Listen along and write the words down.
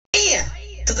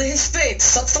Todo respeito,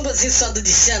 solta o tamborzinho só do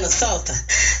Diciano, solta.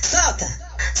 Solta,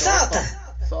 solta.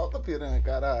 Solta, piranha,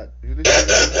 caralho.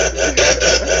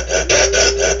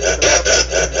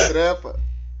 Trepa.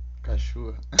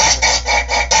 Cachorra.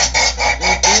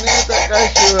 Infinita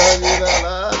cachorra,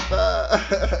 vira-lata.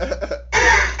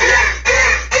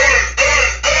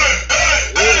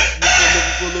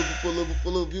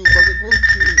 Pulou, viu? Toca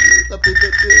curtir. Tá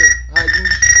PTT. Radinho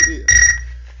de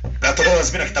Pra todas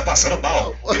as minas que tá passando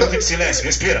mal. Eu ouvi de silêncio,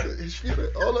 respira.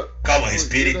 Respira, olha. Calma,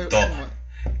 respira e toma.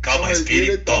 Calma,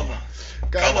 respira e toma.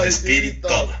 Calma, respira e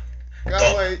toma.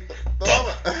 Calma aí,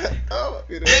 toma. Toma,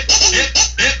 piranha.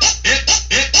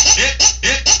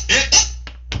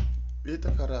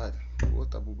 Eita caralho. Pô,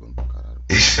 tá bugando pra caralho.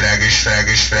 Esfrega,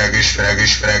 esfrega, esfrega, esfrega,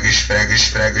 esfrega, esfrega,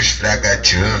 esfrega, esfrega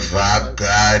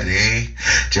devagarinho,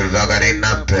 devagarinho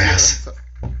na peça.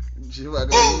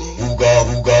 Devagarinho. Uga,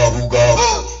 uga, uga,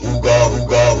 uga,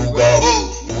 uga, uga,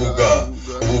 uga,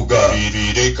 uga,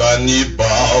 piriri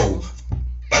canibal.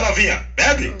 Vai novinha,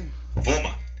 bebe,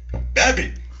 fuma,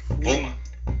 bebe, fuma,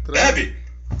 bebe,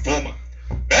 fuma,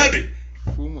 bebe.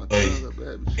 Fuma, Ei, transa,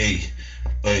 bebe. ei,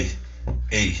 ei,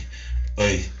 ei,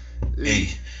 ei,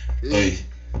 ei, ei,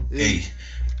 ei.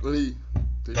 Oi.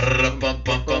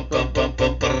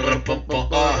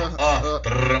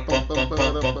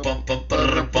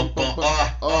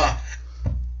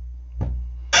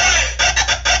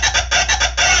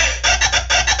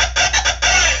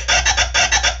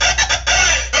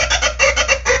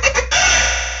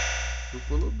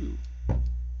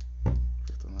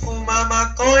 Fumar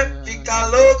maconha, fica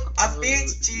louco, a fim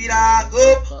de tirar a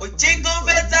roupa. Vou te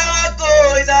confessar uma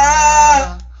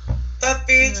coisa, tô a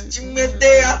fim de te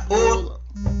meter a rola.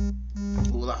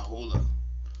 Rola, rola.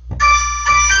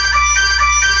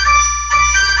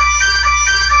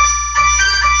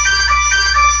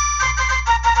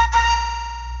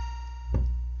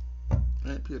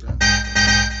 É, piranha.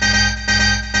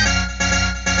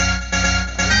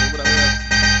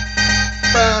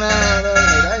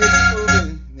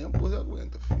 Nem um pouco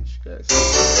aguenta, filho. Esquece.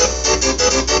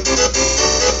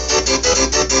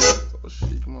 Só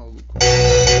chique, maluco.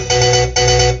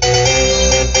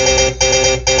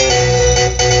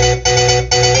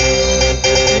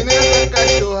 E nessa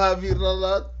cachorra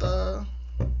vira-lata.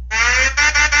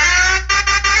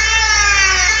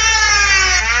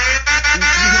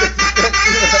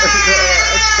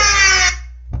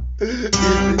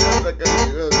 Nessa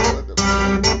cachorra vira-lata.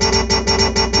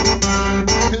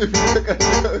 Fica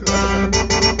cachorro.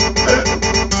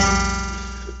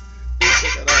 Eita,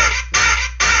 caralho.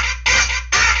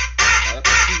 Cara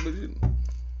pra cima de...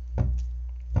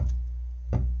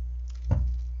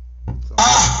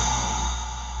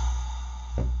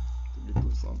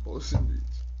 São Paulo sem vídeo.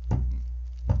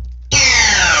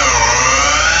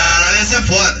 Essa é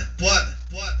foda, foda,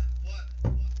 foda, foda.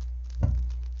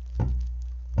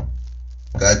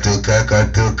 Catuca,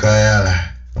 catuca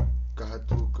ela.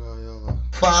 Catuca ela.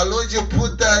 Falou de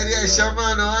putaria,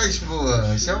 chama nós,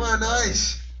 porra. Chama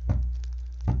nós.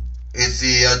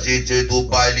 Esse é o DJ do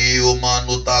baile e o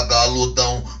mano tá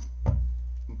galudão.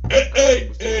 Ei,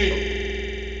 ei,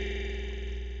 ei.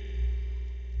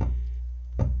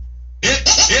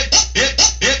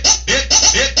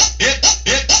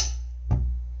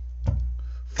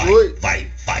 Foi.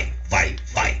 Vai, vai, vai,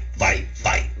 vai, vai,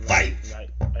 vai, vai. Vai,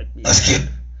 Aqui.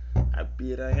 a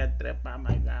piranha trepa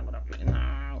mais agora.